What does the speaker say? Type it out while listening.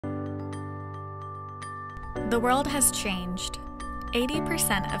The world has changed.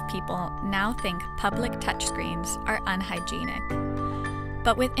 80% of people now think public touchscreens are unhygienic.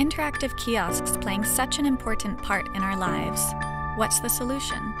 But with interactive kiosks playing such an important part in our lives, what's the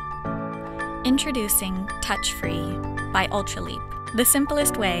solution? Introducing TouchFree by Ultraleap, the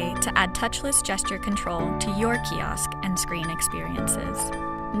simplest way to add touchless gesture control to your kiosk and screen experiences.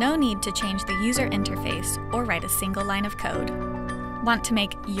 No need to change the user interface or write a single line of code. Want to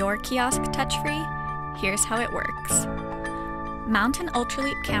make your kiosk touch-free? Here's how it works. Mount an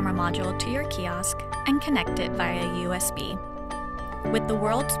Ultraleap camera module to your kiosk and connect it via USB. With the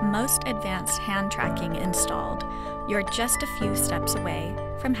world's most advanced hand tracking installed, you're just a few steps away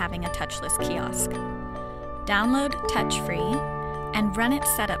from having a touchless kiosk. Download TouchFree and run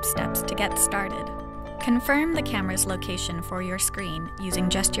its setup steps to get started. Confirm the camera's location for your screen using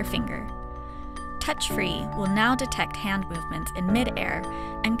just your finger. TouchFree will now detect hand movements in mid-air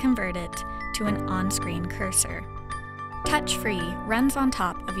and convert it to an on-screen cursor. TouchFree runs on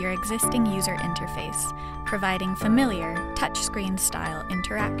top of your existing user interface, providing familiar touchscreen-style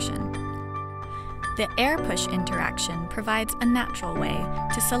interaction. The air push interaction provides a natural way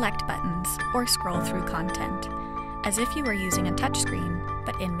to select buttons or scroll through content, as if you were using a touchscreen,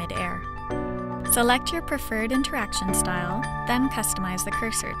 but in mid-air. Select your preferred interaction style, then customize the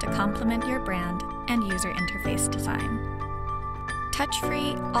cursor to complement your brand and user interface design.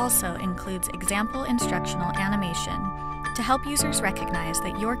 TouchFree also includes example instructional animation to help users recognize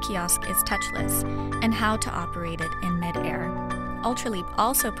that your kiosk is touchless and how to operate it in mid-air. Ultraleap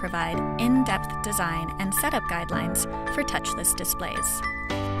also provide in-depth design and setup guidelines for touchless displays.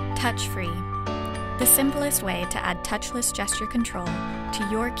 TouchFree, the simplest way to add touchless gesture control to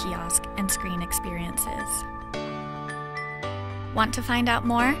your kiosk and screen experiences. Want to find out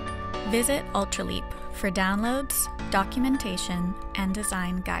more? Visit Ultraleap for downloads, documentation, and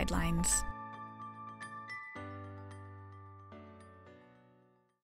design guidelines.